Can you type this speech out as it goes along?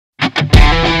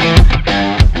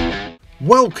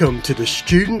Welcome to the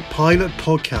Student Pilot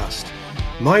Podcast.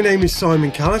 My name is Simon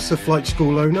Callis, a flight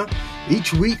school owner.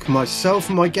 Each week, myself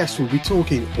and my guests will be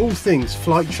talking all things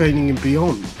flight training and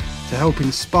beyond to help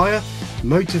inspire,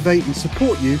 motivate and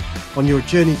support you on your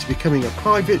journey to becoming a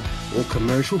private or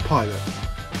commercial pilot.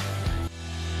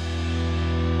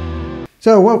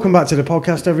 So welcome back to the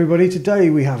podcast, everybody. Today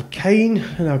we have Cain.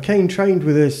 Now, Cain trained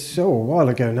with us a while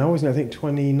ago now, wasn't it? I think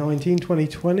 2019,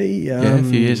 2020. Yeah, a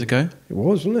few years ago. It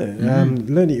was, wasn't it?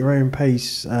 Learn at your own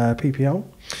pace, PPL.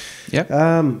 Yep.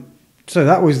 So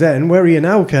that was then. Where are you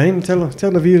now, Cain? Tell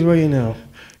the viewers where you're now.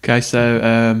 Okay,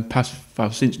 so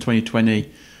since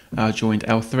 2020, I joined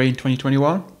L3 in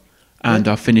 2021, and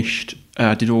I finished.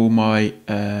 I did all my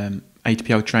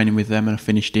ATPL training with them, and I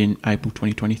finished in April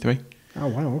 2023. Oh,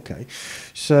 wow, okay.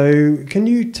 So can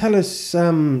you tell us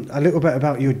a little bit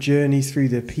about your journey through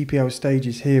the PPL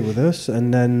stages here with us,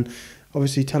 and then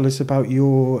obviously tell us about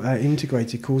your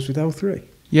integrated course with L3?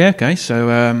 Yeah, okay. So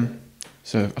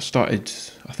I started,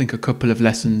 I think, a couple of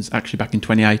lessons actually back in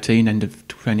 2018, end of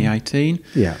 2018.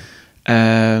 Yeah.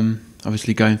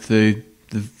 Obviously going through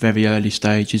the very early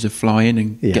stages of flying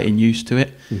and getting used to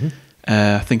it. Mm-hmm.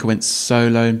 I think I went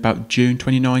solo in about June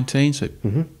 2019, so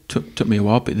it took me a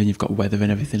while, but then you've got weather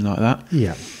and everything like that.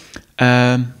 Yeah.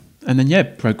 And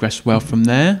then, progressed well from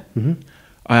there. Mm-hmm.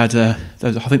 I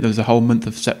think there was a whole month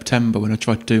of September when I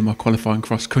tried to do my qualifying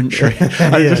cross-country.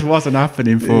 It just wasn't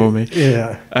happening for me.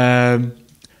 Yeah.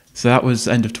 So that was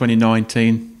end of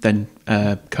 2019. Then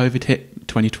COVID hit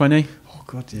 2020. Oh,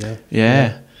 God, yeah.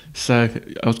 Yeah. So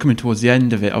I was coming towards the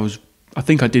end of it. I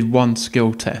think I did one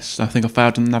skill test. I think I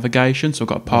failed on navigation, so I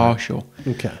got a partial.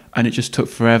 Right. Okay. And it just took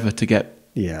forever to get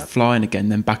flying again,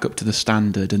 then back up to the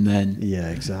standard, and then... Yeah,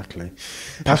 exactly.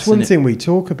 That's one thing we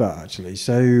talk about, actually.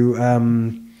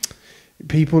 So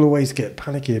people always get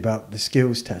panicky about the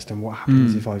skills test and what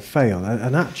happens if I fail.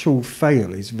 An actual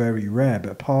fail is very rare,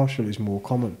 but a partial is more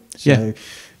common. So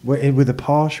with a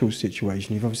partial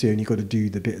situation, you've obviously only got to do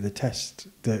the bit of the test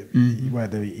that where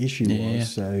the issue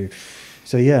was. Yeah.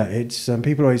 So it's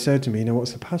people always say to me,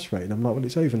 what's the pass rate? And I'm like, well,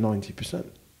 it's over 90%.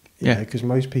 Because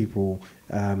most people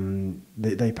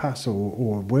they pass,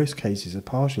 or worst case is a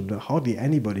partial. But hardly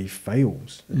anybody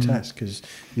fails a test, because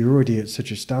you're already at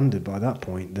such a standard by that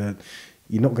point that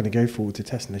you're not going to go forward to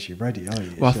test unless you're ready, are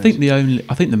you? Well, I think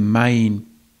the main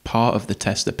part of the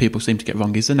test that people seem to get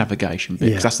wrong is the navigation bit,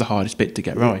 because that's the hardest bit to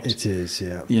get right. It is,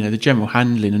 yeah. The general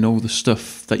handling and all the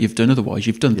stuff that you've done otherwise,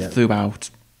 you've done throughout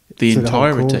the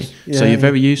entirety. So you're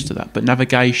very used to that. But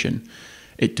navigation,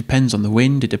 it depends on the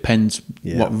wind, it depends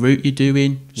what route you're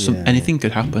doing. Anything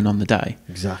could happen on the day.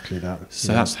 Exactly that.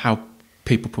 So that's how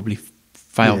people probably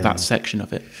fail that section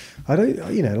of it. I don't,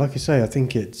 like I say, I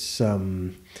think it's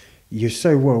you're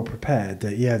so well prepared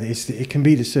that it can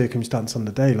be the circumstance on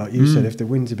the day, like you said. If the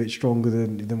wind's a bit stronger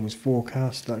than was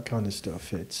forecast, that kind of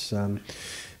stuff. It's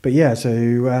but so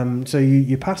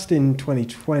you passed in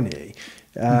 2020.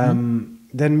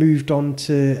 Then moved on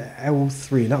to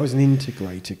L3, and that was an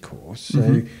integrated course. So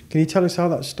can you tell us how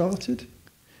that started?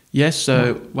 Yes,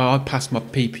 I passed my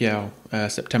PPL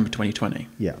September 2020.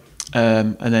 Yeah.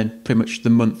 And then pretty much the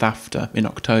month after, in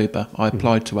October, I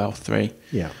applied to L3.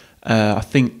 Yeah. I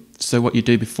think, so what you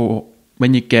do before,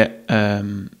 when you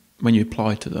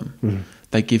apply to them,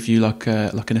 they give you like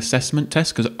an assessment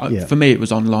test, because for me it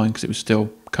was online because it was still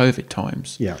COVID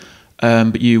times. Yeah.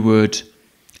 But you would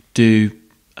do...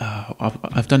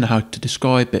 I don't know how to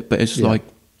describe it, but it's like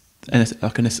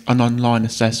an online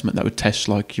assessment that would test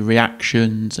like your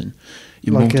reactions and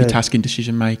your multitasking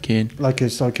decision making, like a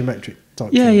psychometric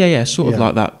type. Sort of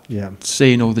like that. Yeah,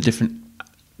 seeing all the different,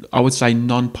 I would say,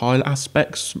 non-pilot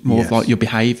aspects, more of like your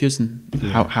behaviours and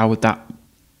how would that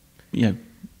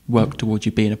work towards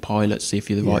you being a pilot. See if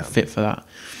you're the right fit for that.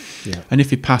 Yeah, and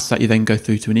if you pass that, you then go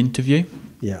through to an interview.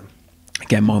 Yeah,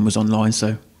 again, mine was online,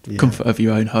 so. Comfort of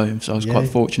your own home, so I was quite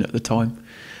fortunate at the time.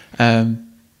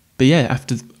 But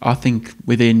after, I think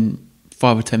within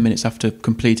 5 or 10 minutes after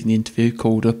completing the interview,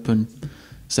 called up and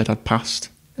said I'd passed.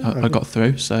 I got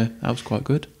through, so that was quite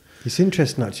good. It's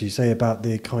interesting actually you say about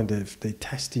the kind of the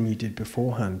testing you did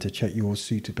beforehand to check your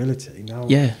suitability. Now,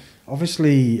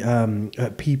 obviously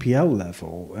at PPL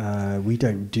level, we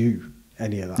don't do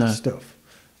any of that stuff.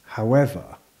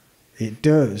 However, it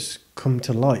does come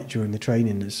to light during the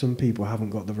training that some people haven't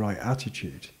got the right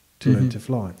attitude to learn to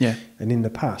fly. Yeah. And in the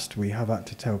past, we have had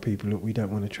to tell people, look, we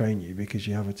don't want to train you because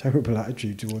you have a terrible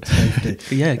attitude towards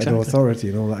safety and authority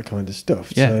and all that kind of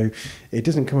stuff. Yeah. So it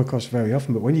doesn't come across very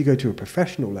often. But when you go to a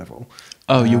professional level...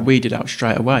 you're weeded out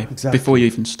straight away before you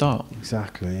even start.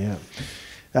 Exactly, yeah.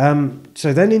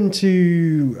 So then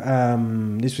into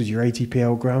this was your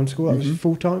ATPL ground school. That was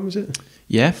full time, was it?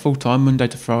 Yeah, full time, Monday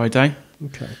to Friday.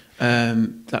 Okay.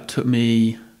 That took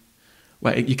me.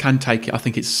 Well, you can take it. I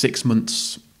think it's 6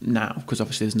 months now because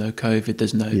obviously there's no COVID.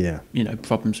 There's no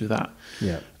problems with that.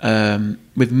 Yeah.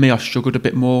 With me, I struggled a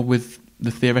bit more with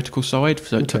the theoretical side,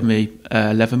 so it took me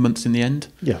 11 months in the end.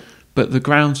 Yeah. But the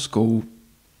ground school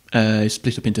is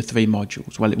split up into 3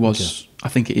 modules. Well, it was. I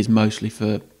think it is mostly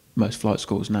for most flight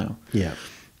schools now. Yeah.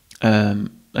 And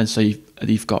so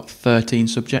you've got 13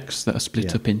 subjects that are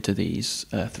split up into these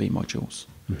 3 modules.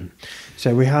 Mm-hmm.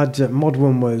 So we had mod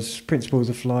 1 was principles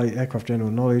of flight, aircraft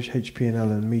general knowledge,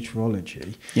 HPNL and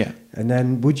meteorology. Yeah. And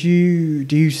then do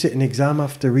you sit an exam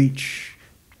after each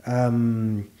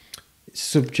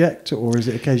subject, or is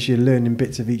it a case you're learning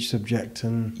bits of each subject?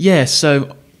 And yeah,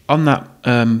 so on that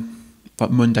like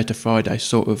Monday to Friday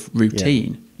sort of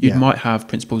routine, you might have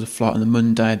principles of flight on the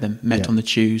Monday, then met on the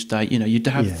Tuesday. You know, you'd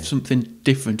have something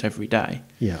different every day.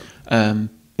 Yeah.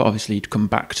 But obviously you'd come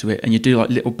back to it and you do like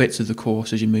little bits of the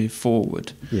course as you move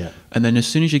forward. Yeah. And then as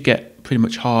soon as you get pretty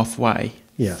much halfway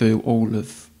through all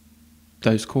of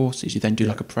those courses, you then do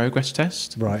like a progress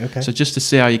test. Right, okay. So just to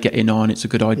see how you're getting on, it's a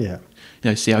good idea.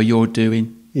 You know, see how you're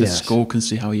doing. The school can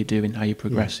see how you're doing, how you're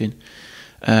progressing.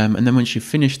 And then once you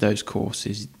finish those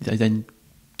courses, they then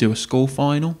do a school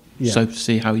final. So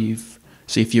see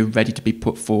if you're ready to be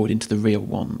put forward into the real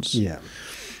ones. Yeah.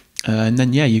 And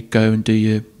then you go and do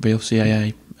your real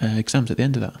CAA exams at the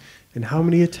end of that. And how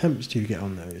many attempts do you get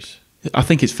on those? I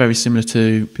think it's very similar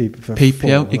to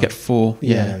PPL. You get 4.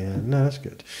 Yeah. No, that's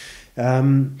good.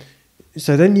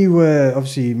 So then you were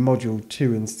obviously module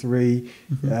 2 and 3.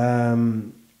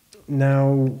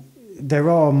 Now there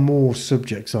are more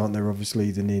subjects, aren't there? Obviously,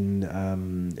 than in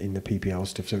the PPL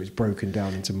stuff. So it's broken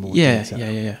down into more detail.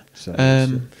 Yeah. So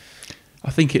I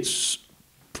think it's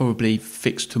probably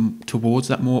fixed towards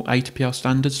that more ATPL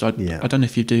standard. So I don't know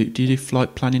if you do you do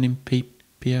flight planning in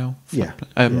PPL?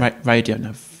 Radio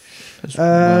nav.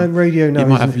 Radio nav. You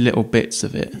might have little bits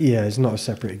of it. Yeah, it's not a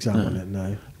separate exam on it.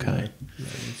 No. Okay. No,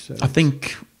 so I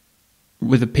think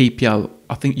with the PPL,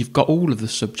 I think you've got all of the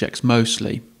subjects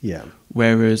mostly. Yeah.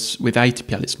 Whereas with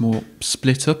ATPL, it's more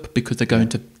split up because they go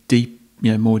into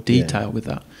more detail with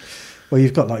that. Well,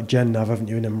 you've got like Gen Nav, haven't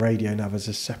you, and then Radio Nav as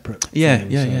a separate thing.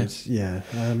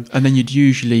 And then you'd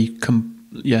usually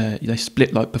they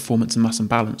split like performance and mass and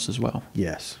balance as well.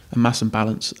 Yes. And mass and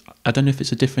balance, I don't know if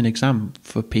it's a different exam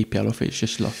for PPL or if it's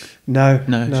just like... No,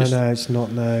 it's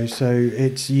not, no. So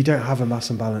you don't have a mass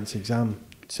and balance exam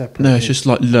separate. No, it's just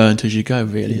like learnt as you go,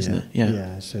 really, isn't it?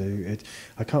 Yeah, so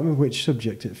I can't remember which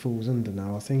subject it falls under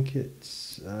now. I think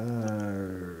it's...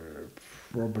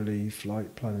 probably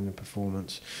flight planning and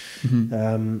performance.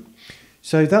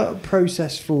 So that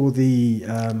process for the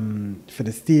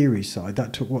theory side,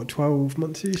 that took what, 12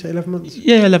 months? Did you say 11 months?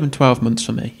 Yeah, 11, 12 months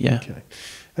for me. Yeah. Okay.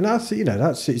 And that's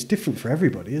it's different for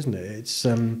everybody, isn't it? It's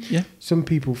some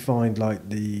people find like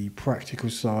the practical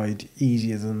side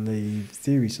easier than the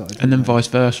theory side, and then vice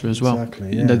versa as well.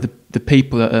 Exactly. You know, the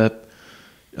people that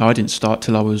I didn't start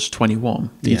till I was 21.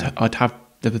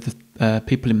 There were the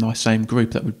people in my same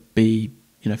group that would be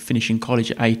finishing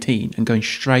college at 18 and going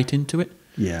straight into it.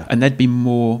 Yeah. And they'd be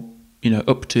more,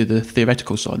 up to the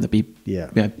theoretical side. And they'd be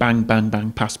bang, bang,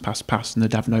 bang, pass, and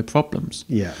they'd have no problems.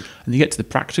 Yeah. And you get to the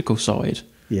practical side.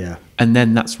 Yeah. And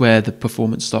then that's where the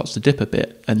performance starts to dip a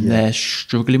bit. And they're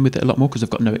struggling with it a lot more because they've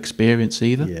got no experience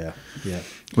either. Yeah. Yeah.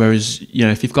 Whereas,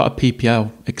 if you've got a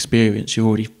PPL experience, you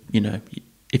already,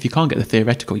 if you can't get the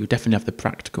theoretical, you definitely have the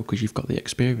practical because you've got the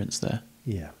experience there.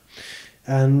 Yeah.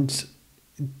 And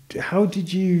how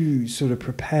did you sort of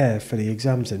prepare for the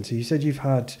exams then? So you said you've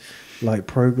had like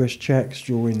progress checks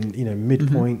during,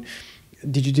 midpoint.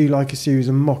 Did you do like a series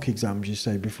of mock exams, you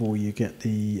say, before you get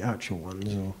the actual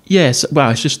ones? Or? Yes,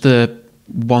 well, it's just the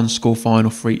one school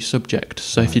final for each subject.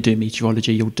 So if you do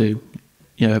meteorology, you'll do,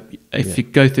 if you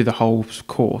go through the whole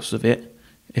course of it,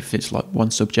 if it's like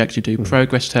one subject, you do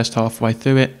progress test halfway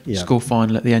through it, school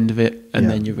final at the end of it, and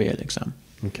then your real exam.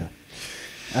 Okay.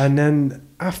 And then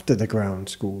after the ground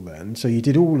school then, so you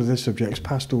did all of the subjects,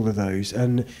 passed all of those,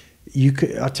 and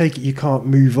I take it you can't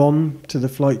move on to the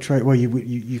flight training. Well,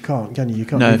 you can't, can you? You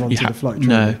can't move on to the flight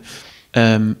training.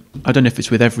 No. I don't know if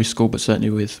it's with every school, but certainly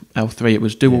with L3, it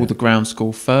was do all the ground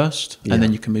school first, and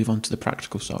then you can move on to the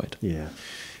practical side. Yeah.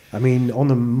 I mean, on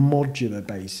a modular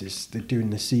basis, doing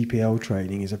the CPL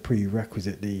training is a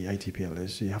prerequisite, the ATPL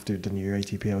is. So you have to have done your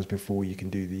ATPLs before you can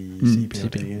do the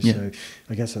CPL, don't you? Yeah. So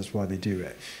I guess that's why they do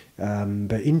it.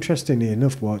 But interestingly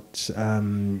enough, what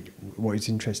is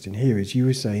interesting here is you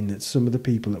were saying that some of the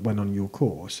people that went on your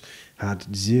course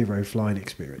had zero flying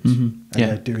experience. And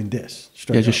they're doing this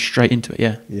straight up. Just straight into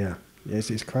it, Yeah.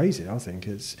 Yes, it's crazy. I think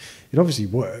it obviously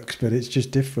works, but it's just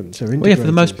different. So, well, for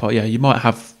the most part, you might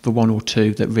have the one or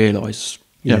two that realise,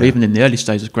 you know, even in the early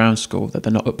stages of ground school, that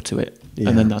they're not up to it,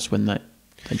 and then that's when they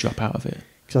drop out of it.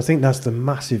 Because I think that's the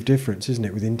massive difference, isn't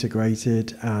it, with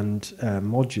integrated and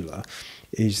modular,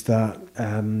 is that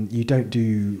you don't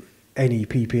do any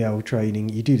PPL training.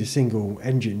 You do the single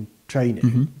engine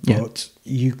training, but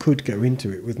you could go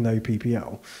into it with no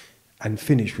PPL and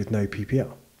finish with no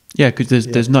PPL. Yeah, because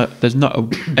there's not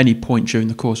any point during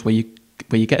the course where you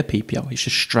get a PPL. It's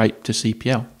just straight to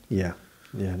CPL. Yeah,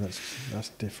 that's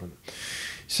different.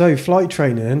 So flight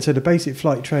training, and so the basic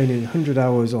flight training, 100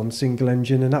 hours on single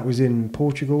engine, and that was in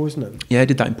Portugal, wasn't it? Yeah, I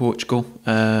did that in Portugal.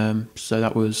 So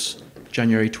that was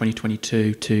January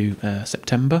 2022 to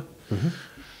September.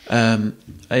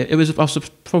 It was, I should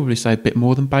probably say, a bit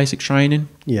more than basic training.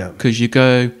 Yeah, because you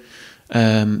go.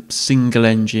 Single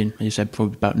engine, you said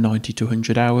probably about 90 to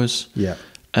 100 hours. Yeah.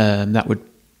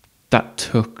 That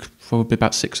took probably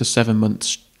about 6 or 7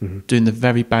 months doing the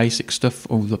very basic stuff,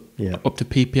 up to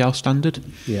PPL standard.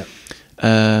 Yeah.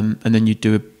 And then you'd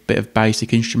do a bit of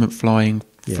basic instrument flying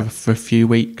for a few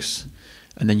weeks,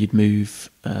 and then you'd move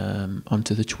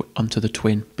onto the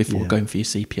twin before going for your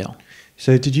CPL.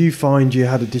 So did you find you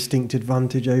had a distinct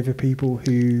advantage over people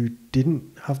who didn't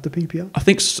have the PPL? I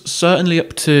think certainly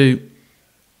up to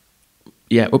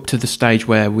the stage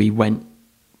where we went,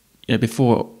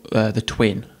 before the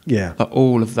twin. Yeah. Like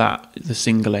all of that, the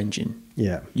single engine.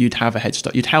 Yeah. You'd have a head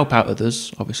start. You'd help out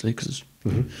others, obviously, because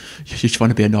you're just trying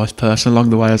to be a nice person along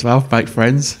the way as well, make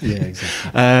friends. Yeah,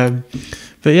 exactly.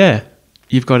 But yeah,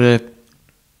 you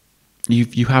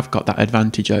have got that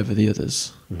advantage over the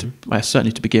others,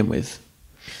 certainly to begin with.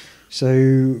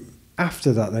 So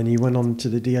after that, then you went on to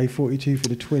the DA42 for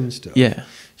the twin stuff. Yeah.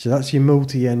 So that's your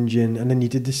multi-engine, and then you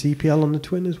did the CPL on the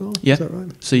twin as well. Yeah. Is that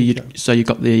right? So you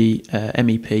got the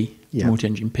MEP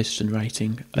multi-engine piston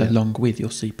rating along with your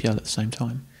CPL at the same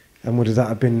time. And would that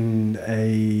have been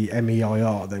a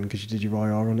MEIR then, because you did your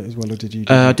IR on it as well, or did you?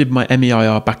 I did my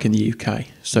MEIR back in the UK,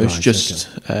 so it's just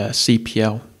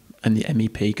CPL and the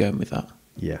MEP going with that.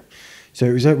 Yeah.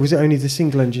 So was it only the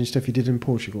single engine stuff you did in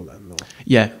Portugal then? Or?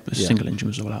 Yeah, the single engine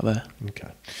was all out there.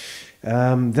 Okay.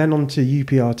 Then on to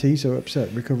UPRT, so upset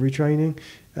recovery training.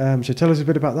 So tell us a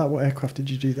bit about that. What aircraft did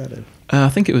you do that in? I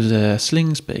think it was a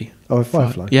Slingsby. Oh, a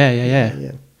Firefly.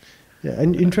 Yeah.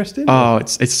 And interesting? Oh,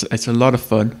 it's a lot of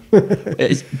fun.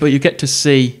 But you get to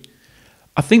see.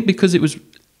 I think because it was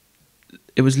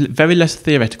very less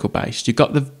theoretical based. You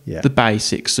got the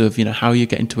basics of how you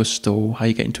get into a stall, how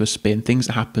you get into a spin, things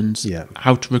that happens,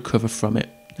 how to recover from it.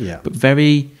 Yeah. But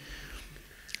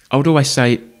I would almost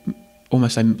say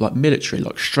like military,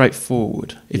 like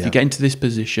straightforward. If you get into this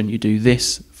position, you do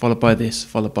this, followed by this,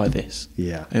 followed by this.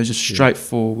 Yeah. And it was just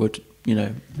straightforward,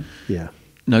 Yeah.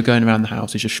 No going around the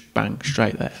house, it's just bang,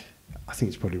 straight there. I think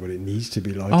it's probably what it needs to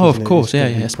be like. Oh, of course, yeah.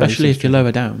 Especially if you're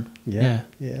lower down. Yeah.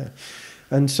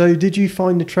 And so did you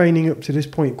find the training up to this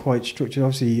point quite structured?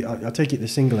 Obviously, I take it the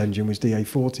single engine was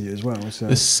DA40 as well. So.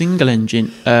 The single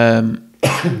engine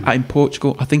in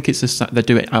Portugal, I think they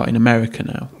do it out in America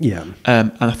now. Yeah.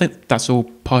 And I think that's all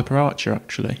Piper Archer,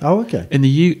 actually. Oh, okay.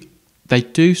 They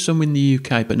do some in the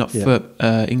UK, but not for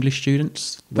English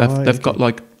students. They've got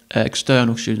like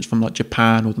external students from like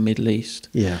Japan or the Middle East.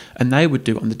 Yeah. And they would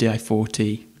do it on the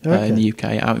DA40 in the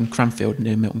UK, out in Cranfield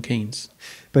near Milton Keynes.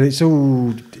 But it's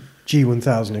all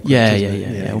G1000 equipped,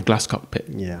 yeah, all glass cockpit.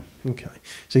 Yeah, okay.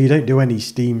 So you don't do any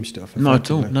steam stuff? Not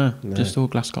at all, no. Just all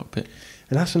glass cockpit.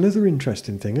 And that's another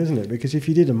interesting thing, isn't it? Because if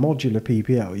you did a modular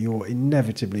PPL, you're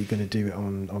inevitably going to do it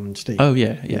on steam. Oh,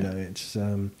 yeah. It's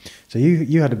so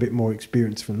you had a bit more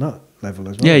experience from that level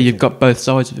as well. Yeah, you've got both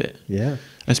sides of it. Yeah.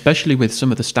 Especially with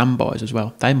some of the standbys as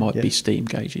well. They might be steam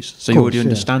gauges. So you already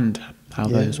understand how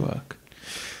those work.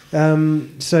 So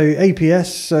APS,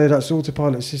 so that's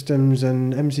autopilot systems,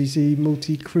 and MCC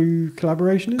multi-crew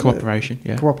collaboration, Cooperation,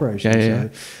 yeah.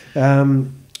 Cooperation, yeah.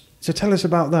 So tell us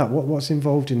about that. What's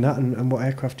involved in that, and what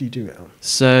aircraft do you do it on?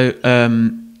 So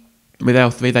with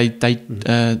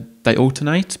L3, they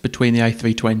alternate between the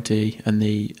A320 and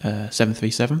the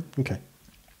 737. Okay.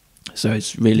 So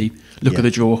it's really look at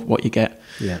the draw, what you get.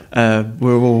 Yeah.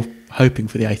 We're all hoping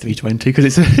for the A320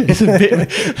 because it's a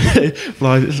bit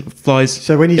flies.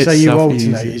 So when you say you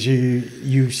alternate, is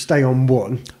you stay on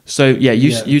one. So yeah,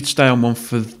 you'd stay on one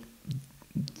for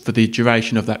the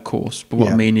duration of that course. But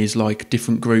what I mean is like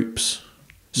different groups.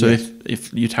 So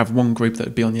if you'd have one group that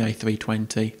would be on the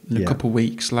A320, and a couple of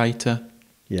weeks later,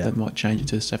 that might change it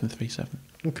to the 737.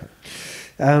 Okay.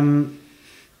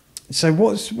 So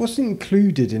what's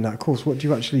included in that course? What do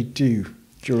you actually do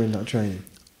during that training?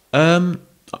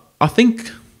 I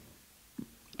think,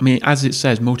 as it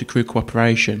says, multi-crew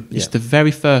cooperation. It's the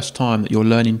very first time that you're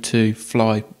learning to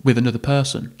fly with another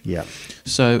person. Yeah.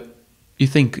 So you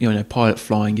think, pilot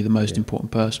flying, you're the most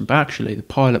important person, but actually the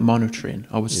pilot monitoring,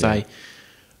 I would say,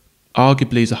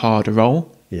 arguably is a harder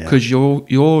role because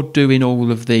you're doing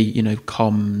all of the,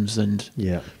 comms and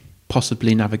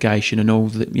possibly navigation and all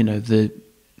the, the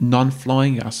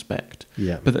non-flying aspect.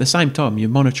 Yeah. But at the same time, you're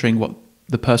monitoring what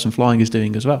the person flying is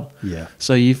doing as well. Yeah.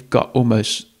 So you've got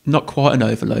almost not quite an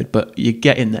overload, but you're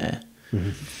getting there. Mm-hmm.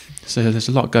 So there's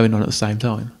a lot going on at the same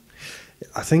time.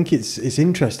 I think it's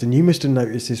interesting. You must have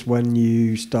noticed this when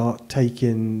you start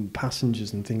taking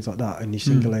passengers and things like that, and you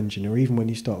single engine, or even when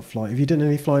you start flying. Have you done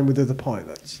any flying with other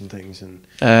pilots and things? And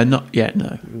not yet,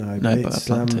 no. No, but I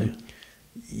plan to.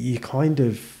 You kind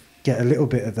of get a little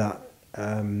bit of that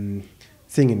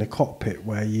thing in the cockpit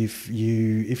where if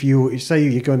you say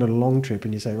you're going on a long trip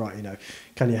and you say, right,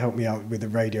 can you help me out with the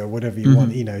radio or whatever you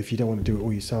want, if you don't want to do it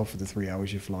all yourself for the 3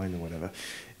 hours you're flying or whatever,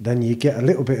 then you get a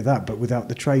little bit of that, but without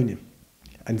the training,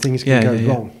 and things can go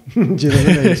wrong. Do you know what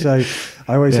I mean? So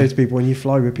I always say to people, when you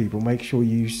fly with people, make sure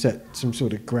you set some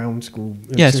sort of ground school,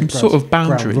 some sort of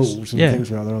boundaries, rules and things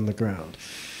while they're on the ground.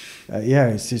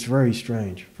 It's very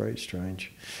strange, very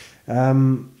strange.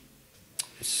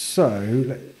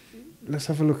 So let's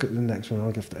have a look at the next one.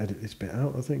 I'll have to edit this bit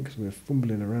out, I think, because we're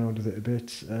fumbling around with it a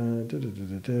bit. So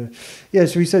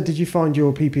we said, did you find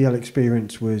your PPL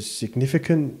experience was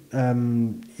significant?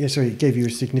 It gave you a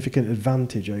significant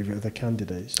advantage over other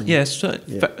candidates.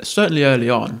 Certainly early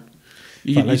on.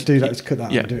 Let's do that. Let's cut that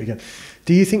out and do it again.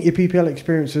 Do you think your PPL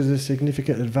experience was a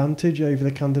significant advantage over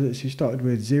the candidates who started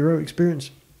with zero experience?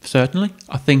 Certainly.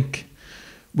 I think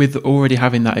with already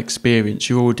having that experience,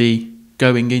 you're already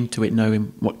going into it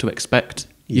knowing what to expect.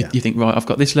 You think, right, I've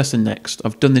got this lesson next.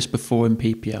 I've done this before in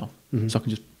PPL, so I can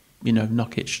just,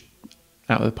 knock it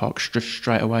out of the park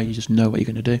straight away. You just know what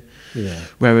you're going to do. Yeah.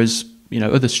 Whereas,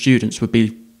 other students would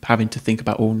be having to think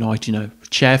about all night,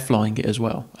 chair flying it as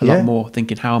well. A lot more,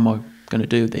 thinking, how am I going to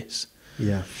do this?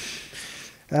 Yeah.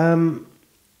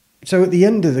 So at the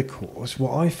end of the course,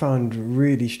 what I found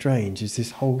really strange is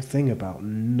this whole thing about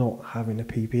not having a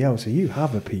PPL. So you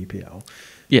have a PPL.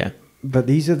 Yeah. But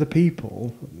these are the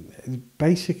people,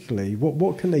 basically,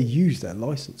 what can they use their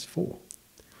licence for?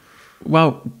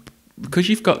 Well, because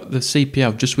you've got the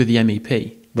CPL just with the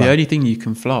MEP, the only thing you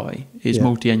can fly is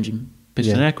multi-engine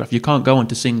piston aircraft. You can't go on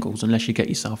to singles unless you get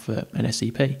yourself an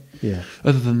SEP. Yeah.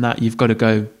 Other than that, you've got to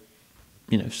go,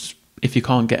 if you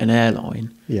can't get an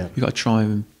airline, you've got to try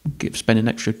and spend an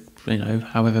extra,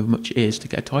 however much it is to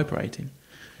get a type rating.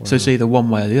 Wow. So it's either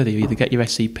one way or the other. You either get your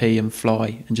SEP and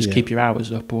fly and just keep your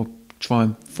hours up, or try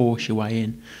and force your way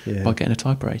in by getting a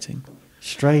type rating.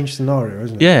 Strange scenario,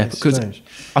 isn't it? Yeah, because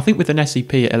I think with an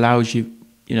SEP it allows you,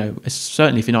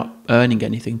 certainly if you're not earning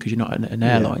anything because you're not an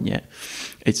airline yet,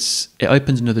 it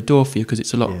opens another door for you because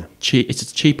it's a lot it's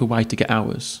a cheaper way to get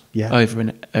hours over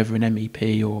an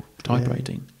MEP or type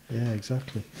rating. Yeah,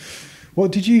 exactly.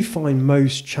 What did you find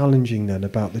most challenging then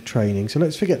about the training? So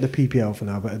let's forget the PPL for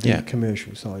now, but the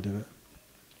commercial side of it.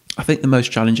 I think the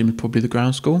most challenging was probably the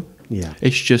ground school. Yeah.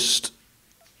 It's just,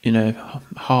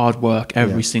 hard work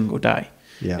every single day.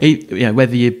 Yeah.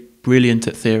 Whether you're brilliant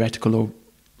at theoretical or,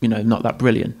 not that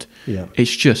brilliant. Yeah.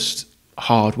 It's just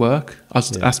hard work.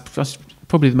 That's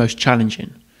probably the most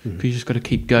challenging because you just got to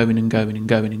keep going and going and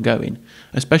going and going.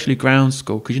 Especially ground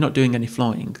school because you're not doing any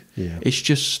flying. Yeah. It's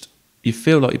just, you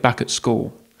feel like you're back at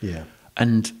school. Yeah.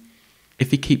 And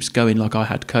if it keeps going like I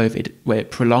had COVID, where it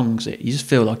prolongs it, you just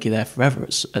feel like you're there forever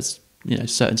at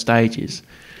certain stages.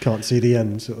 Can't see the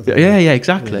end, sort of thing. Yeah,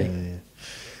 exactly. Yeah.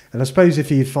 And I suppose if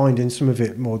you're finding some of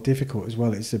it more difficult as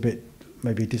well, it's a bit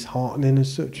maybe disheartening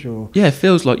as such, or it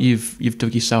feels like you've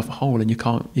dug yourself a hole and you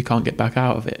can't get back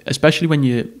out of it. Especially when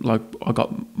you like, I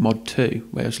got mod 2,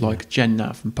 where it's like gen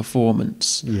nav and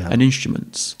performance and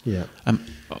instruments. Yeah.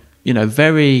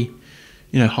 Very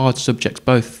hard subjects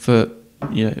both for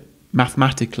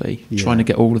mathematically trying to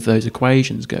get all of those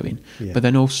equations going, but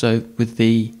then also with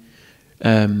the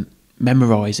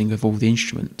memorizing of all the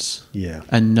instruments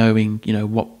and knowing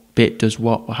what bit does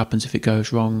what happens if it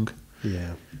goes wrong.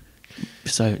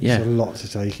 So yeah, it's a lot to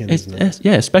take in, isn't it?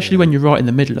 Yeah, especially when you're right in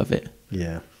the middle of it.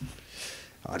 Yeah.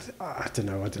 I don't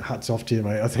know. Hats off to you,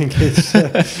 mate. I think it's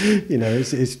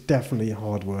it's definitely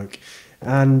hard work.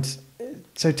 And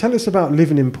so tell us about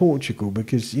living in Portugal,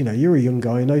 because you're a young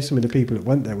guy. I know some of the people that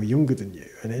went there were younger than you,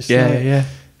 and it's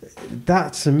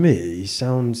that to me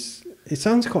sounds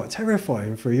quite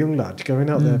terrifying for a young lad going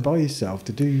out there by yourself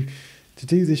to do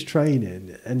this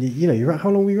training. And you're how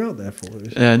long were you out there for?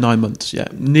 9 months. Yeah,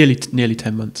 nearly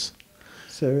 10 months.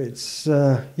 So it's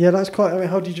that's quite. I mean,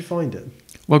 how did you find it?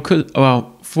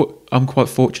 I'm quite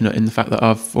fortunate in the fact that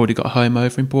I've already got a home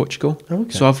over in Portugal.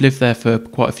 Okay. So I've lived there for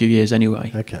quite a few years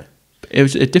anyway. Okay. It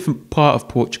was a different part of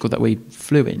Portugal that we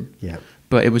flew in. Yeah.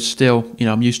 But it was still,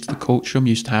 I'm used to the culture. I'm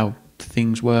used to how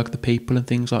things work, the people and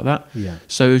things like that. Yeah.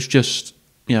 So it was just,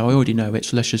 I already know it.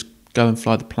 So let's just go and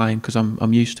fly the plane because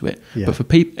I'm used to it. Yeah. But for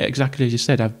people, exactly as you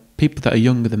said, people that are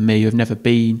younger than me who have never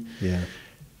been,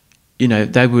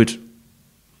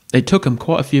 it took them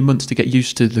quite a few months to get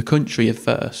used to the country at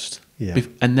first. Yeah.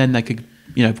 And then they could,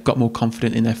 got more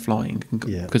confident in their flying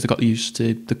because they got used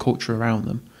to the culture around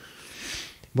them.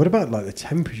 What about like the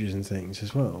temperatures and things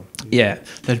as well? Yeah,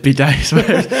 there'd be days where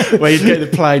you'd get in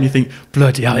the plane, you think,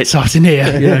 bloody hell, it's hot in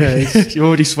here. You're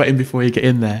already sweating before you get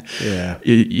in there. Yeah.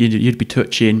 You'd be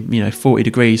touching, 40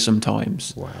 degrees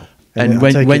sometimes. Wow. And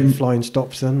when flying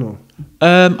stops then, or?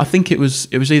 I think it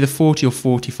was either 40 or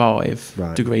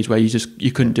 45 degrees where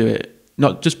you couldn't do it.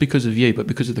 Not just because of you, but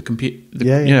because of the computer.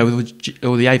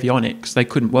 All the avionics, they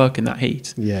couldn't work in that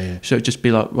heat. Yeah. So it'd just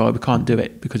be like, right, we can't do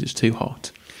it because it's too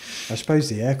hot. I suppose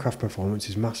the aircraft performance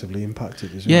is massively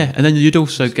impacted as well. Yeah, and then you'd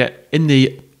also get in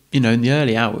the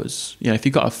early hours. If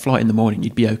you got a flight in the morning,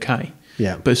 you'd be okay.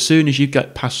 Yeah. But as soon as you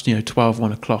get past 12,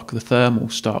 1 o'clock, the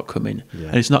thermals start coming,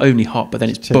 and it's not only hot, but then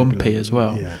it's bumpy as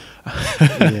well. Yeah.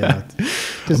 Yeah.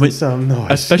 Doesn't sound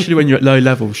nice. Especially when you're at low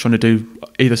levels, trying to do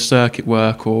either circuit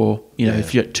work or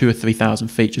if you're at 2,000 or 3,000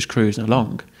 feet just cruising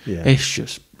along. Yeah. It's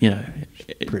just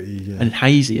pretty and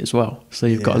hazy as well. So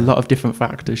you've got a lot of different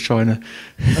factors trying to.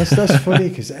 That's funny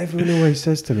because everyone always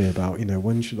says to me about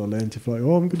when should I learn to fly?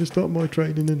 Oh, I'm going to start my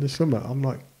training in the summer. I'm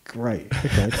like, great,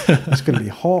 okay. It's going to be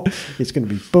hot. It's going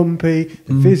to be bumpy.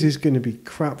 The viz is going to be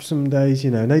crap some days.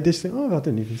 And they just think, oh, I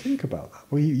didn't even think about that.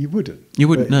 Well, you wouldn't. You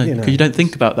wouldn't, no, because you don't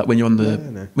think about that when you're on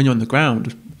the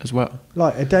ground as well.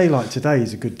 Like a day like today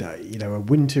is a good day. A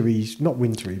not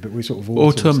wintry, but we're sort of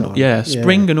autumn.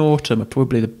 Spring and autumn are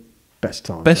probably the best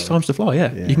times to fly.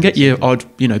 Yeah, you can get your odd,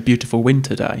 beautiful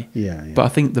winter day. Yeah. But I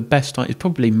think the best time is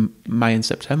probably May and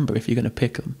September if you're going to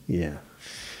pick them. Yeah.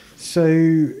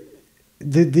 So.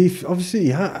 The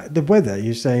obviously the weather,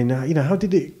 you're saying, how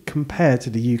did it compare to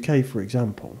the UK, for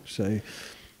example? So,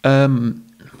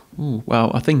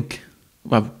 I think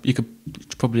you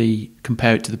could probably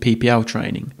compare it to the PPL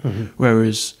training,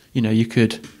 whereas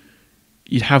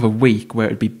you'd have a week where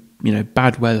it'd be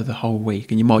bad weather the whole week,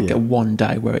 and you might get one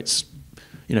day where it's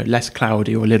less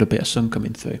cloudy or a little bit of sun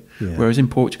coming through. Yeah. Whereas in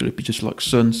Portugal, it'd be just like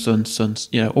sun,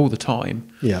 all the time.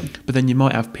 Yeah. But then you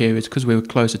might have periods, because we were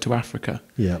closer to Africa,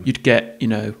 you'd get,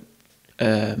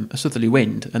 a southerly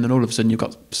wind, and then all of a sudden you've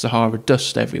got Sahara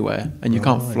dust everywhere, and you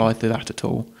can't fly through that at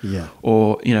all. Yeah.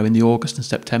 Or, in the August and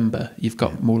September, you've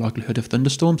got more likelihood of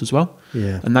thunderstorms as well.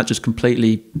 Yeah. And that just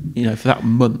completely, for that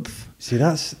month. See,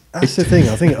 that's the thing.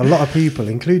 I think a lot of people,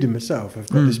 including myself, have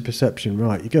got this perception,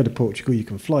 right, you go to Portugal, you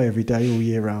can fly every day, all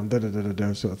year round,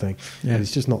 sort of thing. Yeah. And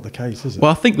it's just not the case, is it? Well,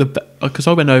 I think because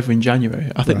I went over in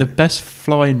January, I think the best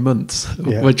flying months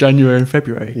were January and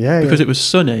February. Yeah. Because it was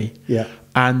sunny. Yeah.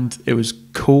 And it was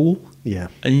cool. Yeah.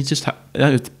 And you just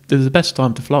it was the best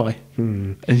time to fly.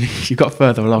 And you got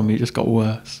further along, it just got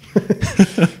worse.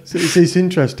 So it's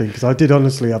interesting, because I did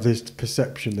honestly have this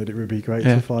perception that it would be great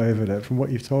to fly over there. From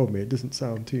what you've told me, it doesn't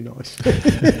sound too nice.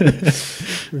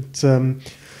 But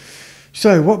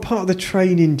so what part of the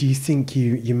training do you think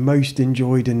you most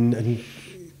enjoyed, and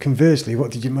conversely,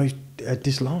 what did you most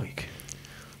dislike?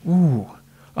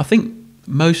 I think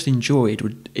most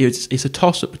enjoyed it's a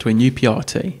toss up between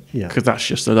UPRT, because that's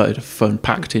just a load of fun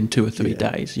packed in 2 or 3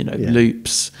 days.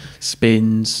 Loops,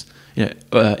 spins,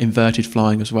 inverted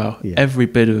flying as well. Every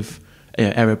bit of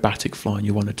aerobatic flying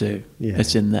you want to do,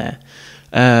 it's in there.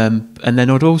 And then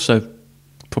I'd also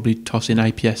probably toss in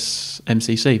APS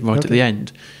MCC at the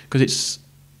end, because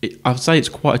I'd say it's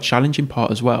quite a challenging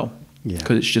part as well,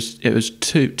 because it was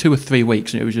 2 or 3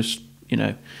 weeks, and it was just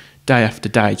day after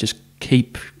day, just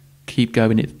keep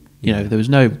going. There was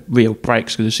no real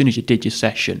breaks, because as soon as you did your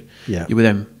session, you were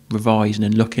then revising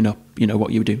and looking up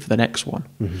what you were doing for the next one,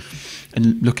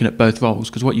 and looking at both roles,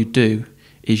 because what you'd do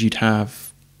is you'd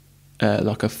have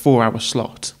like a 4-hour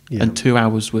slot, and 2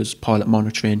 hours was pilot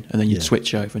monitoring, and then you'd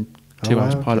switch over and 2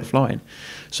 hours of pilot flying.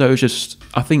 So it was just,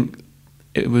 I think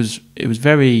it was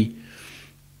very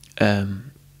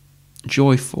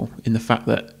joyful in the fact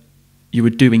that you were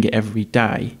doing it every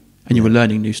day and you were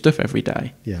learning new stuff every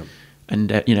day. Yeah.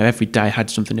 And every day had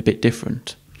something a bit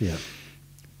different. Yeah.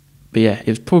 But yeah, it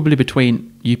was probably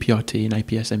between UPRT and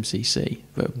APS MCC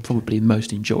that probably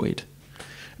most enjoyed.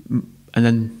 And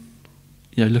then,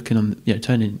 looking on,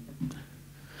 turning,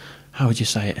 how would you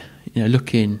say it?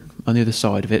 Looking on the other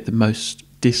side of it, the most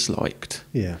disliked.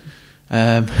 Yeah.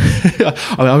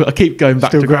 I keep going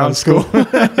back to ground school.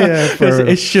 Yeah,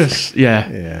 it's just,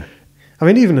 yeah. I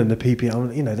mean, even in the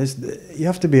PPL, you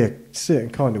have to be a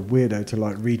certain kind of weirdo to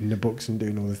like reading the books and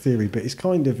doing all the theory, but it's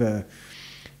kind of a,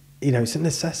 it's a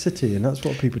necessity, and that's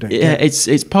what people don't get.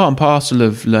 It's part and parcel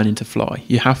of learning to fly.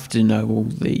 You have to know all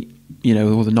the,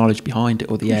 all the knowledge behind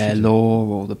it, or the air law,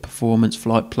 or the performance,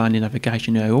 flight planning,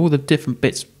 navigation, all the different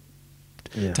bits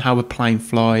to how a plane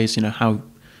flies, how,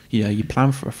 you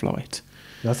plan for a flight.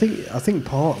 I think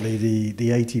partly the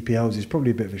ATPLs is probably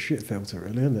a bit of a shit filter,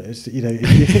 really, isn't it? It's, it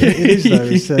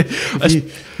is though.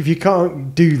 If you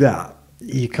can't do that,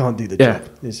 you can't do the job.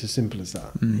 It's as simple as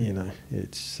that.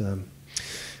 It's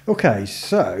okay.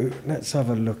 So let's have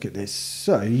a look at this.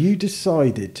 So you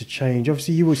decided to change.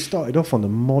 Obviously, you were started off on the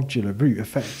modular route,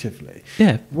 effectively.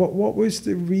 Yeah. What was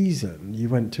the reason you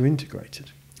went to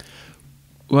integrated?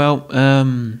 Well,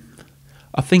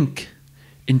 I think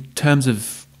in terms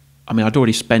of, I'd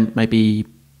already spent maybe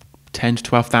 £10,000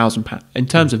 to £12,000 in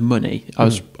terms of money.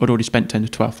 I'd already spent 10 to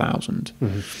 12,000.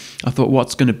 I thought,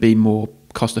 what's going to be more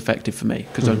cost effective for me?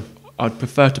 Because I'd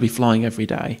prefer to be flying every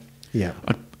day. Yeah.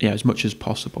 As much as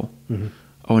possible.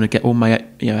 I want to get all my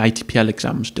ATPL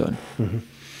exams done.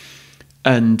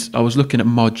 And I was looking at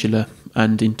modular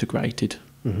and integrated.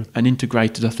 And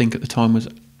integrated, I think at the time was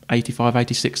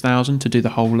 86,000 to do the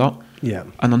whole lot. Yeah.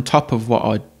 And on top of what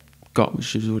I'd got,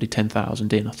 which was already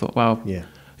 10,000 in, I thought, well,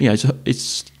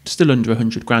 it's still under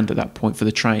 100 grand at that point for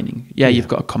the training. You've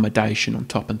got accommodation on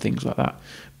top and things like that,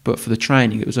 but for the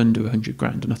training it was under 100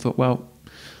 grand, and I thought, well,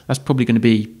 that's probably going to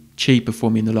be cheaper for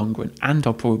me in the long run, and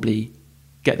I'll probably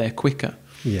get there quicker.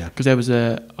 Because there was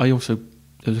a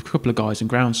couple of guys in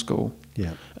ground school,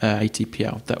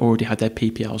 ATPL, that already had their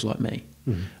PPLs like me.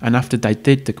 And after they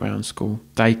did the ground school,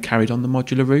 they carried on the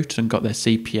modular route and got their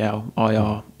CPL,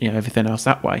 IR, everything else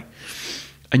that way.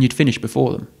 And you'd finish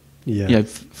before them.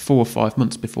 4 or 5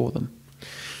 months before them.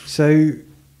 So,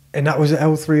 and that was at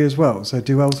L3 as well. So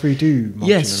do L3 do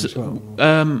modular as well?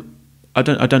 I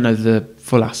don't know the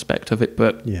full aspect of it,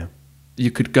 but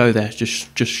you could go there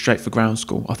just straight for ground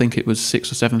school. I think it was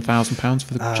 £6,000 or £7,000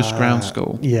 for just ground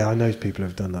school. Yeah, I know people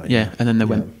have done that. And then they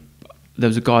went. There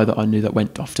was a guy that I knew that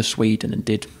went off to Sweden and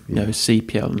did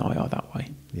CPL and IR that way.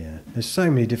 Yeah, there's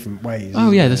so many different ways.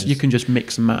 Oh yeah, you can just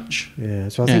mix and match. Yeah,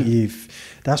 so I think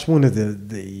that's one of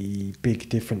the big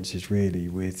differences really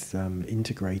with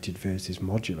integrated versus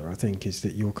modular. I think is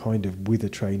that you're kind of with a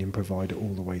training provider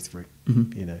all the way through.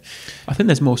 I think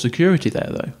there's more security there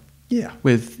though. Yeah,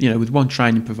 with one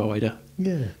training provider.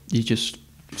 Yeah, you just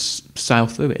sail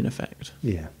through it in effect.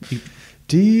 Yeah.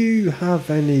 Do you have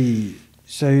any?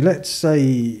 So let's say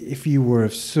if you were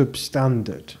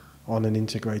substandard on an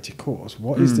integrated course,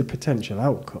 what is the potential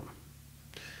outcome?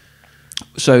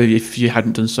 So if you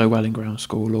hadn't done so well in ground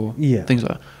school or things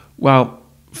like that. Well,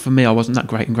 for me, I wasn't that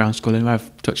great in ground school, and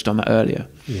I've touched on that earlier.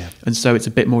 Yeah. And so it's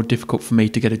a bit more difficult for me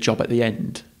to get a job at the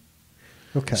end.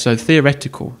 Okay. So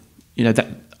theoretical, that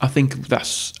I think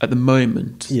that's at the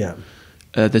moment. Yeah.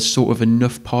 There's sort of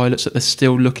enough pilots that they're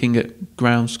still looking at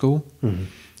ground school,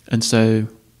 and so.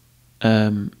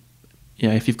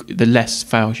 If the less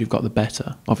fails you've got, the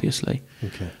better, obviously.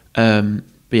 Okay. But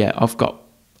yeah,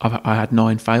 I had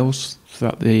 9 fails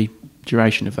throughout the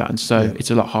duration of that, and so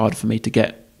it's a lot harder for me to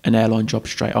get an airline job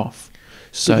straight off.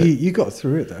 So but you got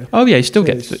through it though. Oh yeah, you still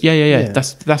get through. Yeah.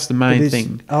 That's the main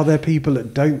thing. Are there people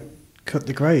that don't cut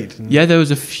the grade? Yeah, there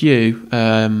was a few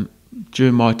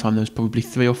during my time. There was probably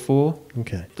 3 or 4.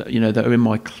 Okay. That are in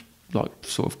my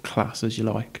sort of class, as you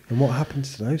like. And what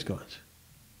happens to those guys?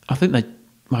 I think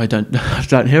I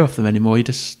don't hear of them anymore.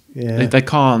 They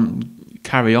can't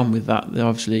carry on with that. They're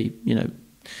obviously, not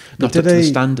up to the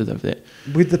standard of it.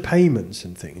 With the payments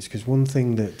and things, because one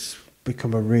thing that's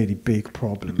become a really big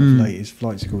problem of late is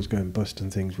flight schools going bust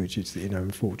and things, which is,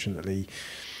 unfortunately,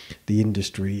 the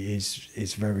industry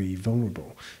is very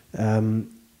vulnerable.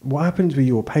 What happens with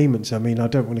your payments? I mean, I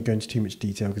don't want to go into too much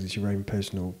detail because it's your own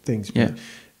personal things.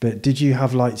 But did you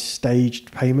have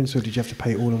staged payments, or did you have to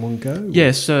pay it all in one go? Yeah,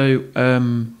 so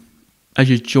as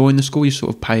you join the school, you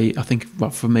sort of pay, I think,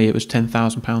 for me, it was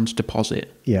 £10,000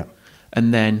 deposit. Yeah.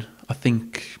 And then I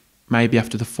think maybe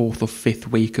after the 4th or 5th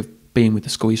week of being with the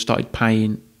school, you started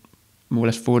paying more or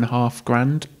less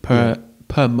 $4,500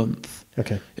 per month.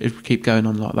 Okay. It would keep going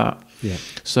on like that. Yeah.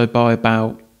 So by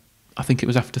about, I think it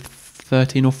was after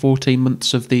 13 or 14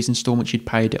 months of these instalments, you'd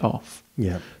paid it off.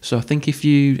 Yeah. So I think if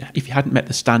you hadn't met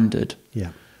the standard,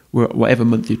 whatever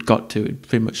month you'd got to, it'd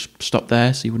pretty much stop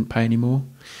there, so you wouldn't pay any more.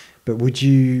 But would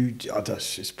you,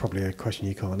 it's probably a question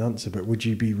you can't answer, but would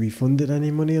you be refunded any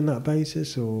money on that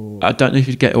basis? Or I don't know if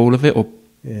you'd get all of it or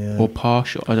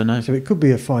partial, I don't know. So it could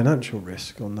be a financial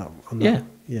risk on that.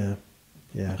 Yeah.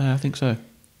 I think so.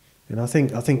 And I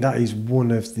think that is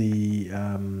one of the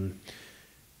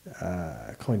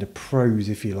kind of pros,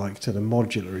 if you like, to the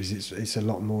modular, is it's a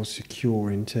lot more secure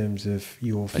in terms of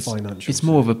your financial. It's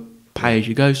more of a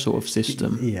pay-as-you-go sort of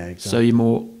system. Yeah, exactly.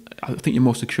 So I think you're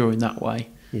more secure in that way.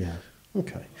 Yeah.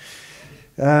 Okay.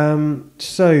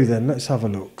 So then let's have a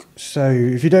look. So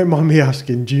if you don't mind me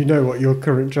asking, do you know what your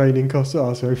current training costs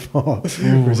are so far?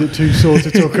 Or is it too sore to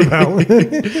talk about?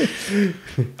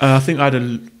 I think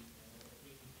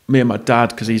me and my dad,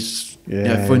 because he's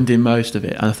funding most of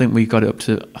it, and I think we got it up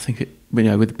to,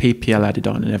 with the PPL added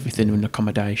on and everything and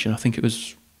accommodation, I think it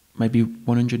was maybe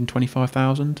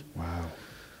 125,000. Wow.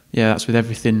 Yeah, that's with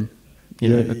everything.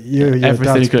 You're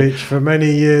dad's bitch for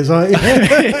many years, aren't you?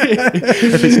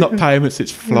 If it's not payments,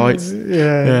 it's flights.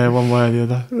 Yeah, one way or the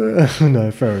other. No,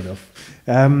 fair enough.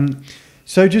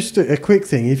 So just a quick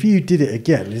thing, if you did it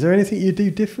again, is there anything you'd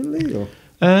do differently? Or?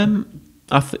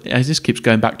 As this keeps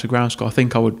going back to ground school, I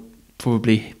think I would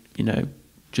probably,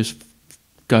 just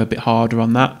go a bit harder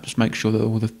on that, just make sure that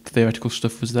all the theoretical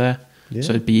stuff was there,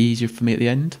 so it'd be easier for me at the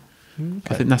end. Okay.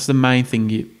 I think that's the main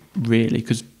thing,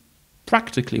 because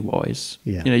practically wise,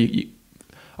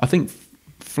 I think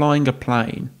flying a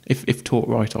plane, if taught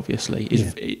right, obviously,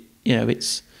 is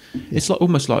it's like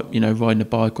almost like riding a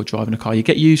bike or driving a car. You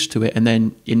get used to it, and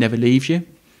then it never leaves you.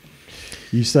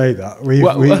 You say that. We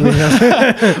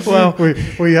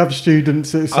have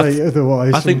students that say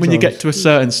otherwise. I think when you get to a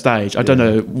certain stage, I don't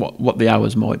know what the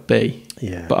hours might be.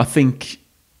 Yeah. But I think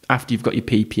after you've got your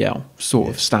PPL sort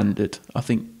of standard, I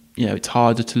think it's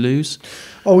harder to lose.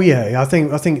 Oh yeah, I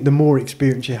think the more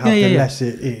experience you have, the less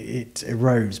it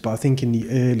erodes. But I think in the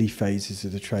early phases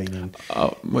of the training,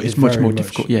 it's much more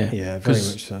difficult. Yeah, very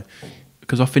much so.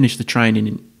 Because I finished the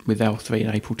training with L3 in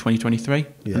April 2023,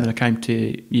 and then I came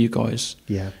to you guys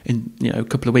in a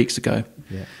couple of weeks ago,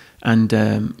 and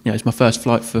it's my first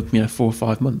flight for 4 or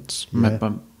 5 months,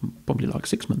 probably like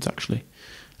 6 months actually,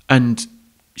 and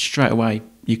straight away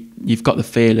you've got the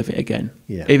feel of it again.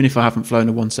 Even if I haven't flown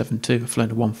a 172, I've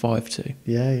flown a 152.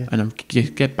 And you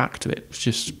get back to it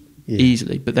just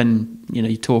easily. But then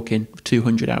you're talking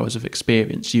 200 hours of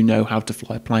experience. You know how to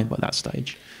fly a plane by that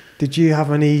stage. Did you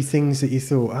have any things that you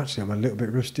thought, actually, I'm a little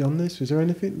bit rusty on this? Was there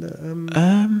anything that...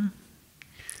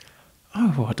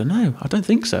 I don't know. I don't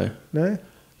think so. No?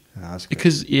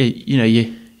 Because,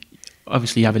 you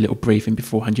obviously have a little briefing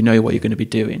beforehand. You know what you're going to be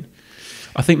doing.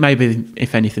 I think maybe,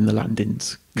 if anything, the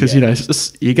landings. Because,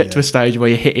 you get to a stage where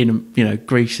you're hitting them,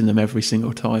 greasing them every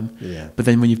single time. Yeah. But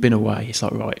then when you've been away, it's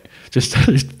like, right, just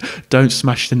don't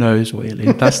smash the nose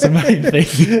wheelie. That's the main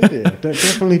thing.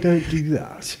 Definitely don't do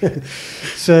that.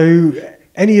 So,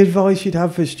 any advice you'd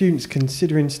have for students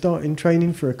considering starting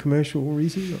training for a commercial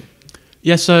reason? Or?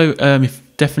 Yeah, so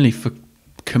definitely for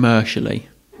commercially,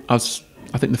 I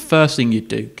think the first thing you'd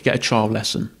do, get a trial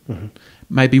lesson. Mm-hmm.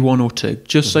 Maybe 1 or 2,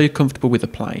 just so you're comfortable with the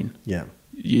plane. Yeah.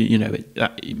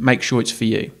 Make sure it's for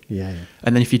you. Yeah.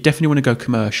 And then if you definitely want to go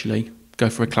commercially, go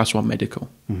for a Class 1 medical.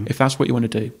 Mm-hmm. If that's what you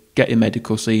want to do, get your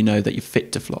medical so you know that you're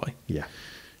fit to fly. Yeah.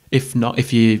 If not,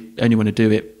 if you only want to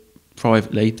do it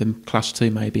privately, then Class 2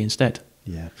 maybe instead.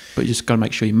 Yeah. But you just got to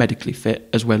make sure you're medically fit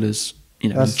as well as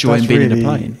enjoying being in a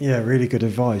plane. Yeah, really good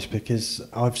advice, because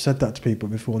I've said that to people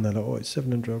before and they're like, it's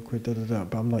 700 quid,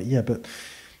 But I'm like, but...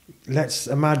 let's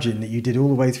imagine that you did all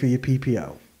the way through your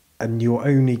PPL and your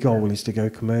only goal is to go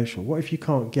commercial. What if you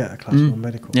can't get a Class 1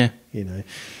 medical? Yeah.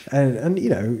 And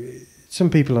some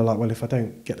people are like, well, if I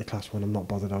don't get the Class 1, I'm not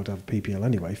bothered, I'll have a PPL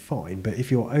anyway, fine. But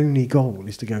if your only goal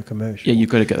is to go commercial... yeah, you've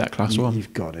got to get that Class 1.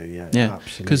 You've got to, yeah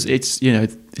absolutely. Because it's,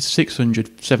 it's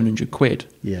 600, 700 quid.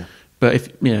 Yeah. But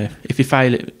if you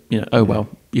fail it, well,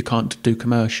 you can't do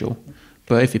commercial.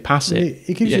 But if you pass it...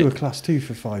 it gives you a Class 2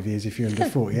 for 5 years if you're under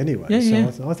 40 anyway. I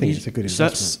think it's a good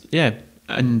investment.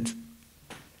 And...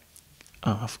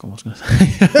 I forgot what I was going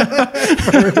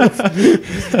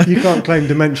to say. You can't claim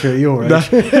dementia at your age. No.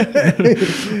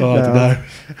 I don't know.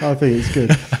 I think it's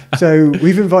good. So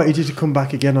we've invited you to come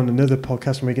back again on another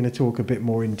podcast, and we're going to talk a bit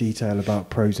more in detail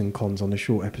about pros and cons on a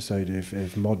short episode of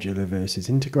modular versus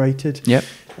integrated. Yep.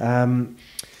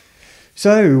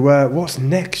 So what's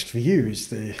next for you is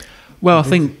the... Well, I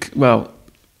think,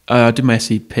 I did my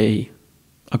SEP.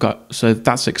 So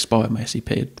that's expired, my SEP,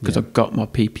 because I got my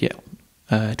PPL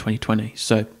 2020.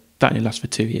 So that only lasts for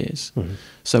 2 years. Mm-hmm.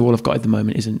 So all I've got at the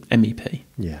moment is an MEP.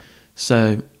 Yeah.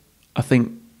 So I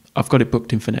think I've got it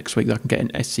booked in for next week that I can get an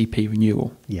SCP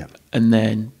renewal. Yeah. And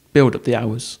then build up the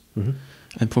hours,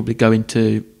 and probably go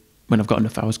into, when I've got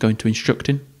enough hours, go into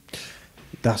instructing.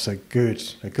 That's a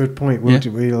good point.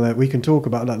 We can talk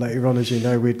about that later on. As you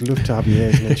know, we'd love to have you here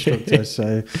as an instructor.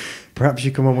 So perhaps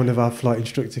you come on one of our flight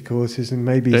instructor courses, and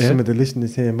maybe some of the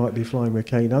listeners here might be flying with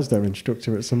Cain as their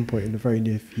instructor at some point in the very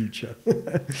near future.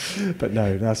 But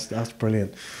no, that's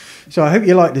brilliant. So I hope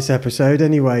you liked this episode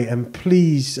anyway, and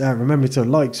please remember to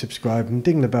like, subscribe, and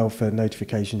ding the bell for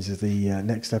notifications of the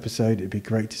next episode. It'd be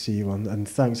great to see you on. And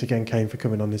thanks again, Cain, for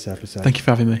coming on this episode. Thank you for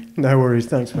having me. No worries.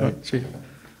 Thanks, mate. Right, cheers.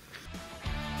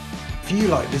 If you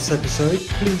like this episode,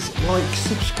 please like,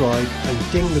 subscribe,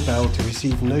 and ding the bell to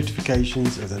receive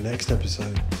notifications of the next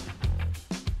episode.